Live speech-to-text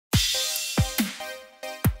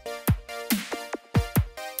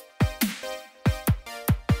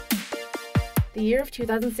The year of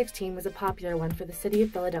 2016 was a popular one for the city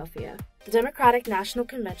of Philadelphia. The Democratic National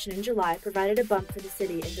Convention in July provided a bump for the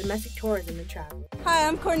city in domestic tourism and travel. Hi,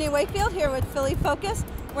 I'm Courtney Wakefield here with Philly Focus.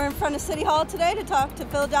 We're in front of City Hall today to talk to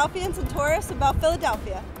Philadelphians and tourists about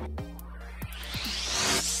Philadelphia.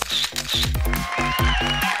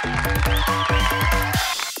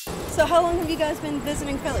 So how long have you guys been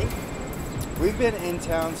visiting Philly? We've been in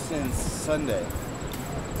town since Sunday,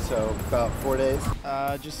 so about 4 days.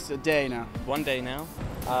 Just a day now. 1 day now.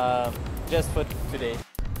 Just for today.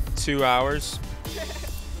 2 hours.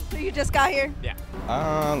 So you just got here? Yeah.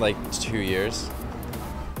 Like 2 years.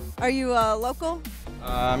 Are you local?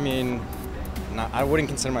 I mean, I wouldn't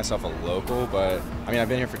consider myself a local, but I mean, I've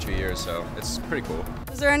been here for 2 years, so it's pretty cool.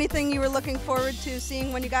 Was there anything you were looking forward to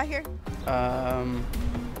seeing when you got here?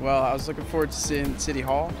 Well, I was looking forward to seeing City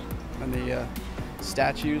Hall and the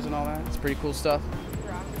statues and all that. It's pretty cool stuff.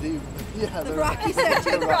 The Rocky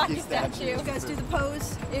statue. The Rocky statue. You guys do the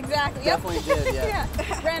pose? Exactly. Definitely did, yeah.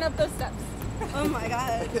 Ran up those steps. Oh my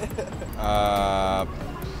God.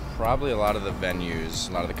 Probably a lot of the venues,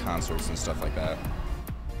 a lot of the concerts and stuff like that.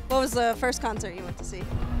 What was the first concert you went to see?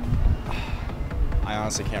 I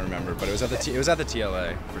honestly can't remember, but it was at the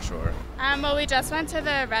TLA for sure. Well, we just went to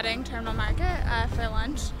the Reading Terminal Market for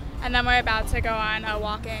lunch, and then we're about to go on a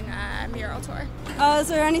walking mural tour. Is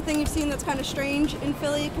there anything you've seen that's kind of strange in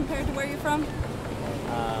Philly compared to where you're from?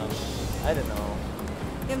 I don't know.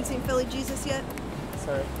 You haven't seen Philly Jesus yet?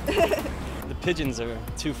 Sorry. The pigeons are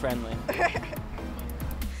too friendly. Did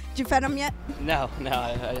you fed them yet? No,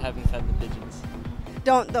 I haven't fed the pigeons.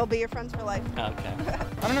 They'll be your friends for life. Okay.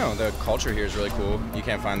 I don't know, the culture here is really cool. You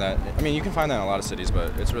can't find that, I mean, you can find that in a lot of cities,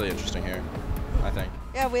 but it's really interesting here, I think.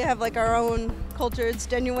 Yeah, we have like our own culture. It's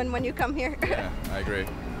genuine when you come here. Yeah, I agree.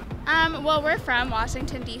 Well, we're from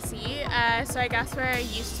Washington, D.C., so I guess we're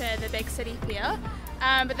used to the big city feel.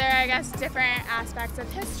 But there are, I guess, different aspects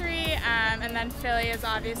of history, and then Philly is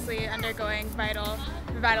obviously undergoing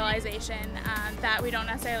revitalization that we don't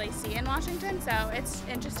necessarily see in Washington, so it's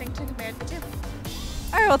interesting to compare the two.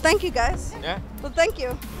 All right, well, thank you guys. Yeah. Well, thank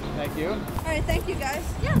you. Thank you. All right, thank you guys.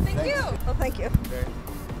 Yeah, thank you. Well, thank you. Okay.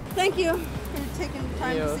 Thank you for taking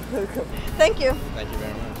time to see. Thank you. Thank you. Thank you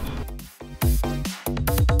very much.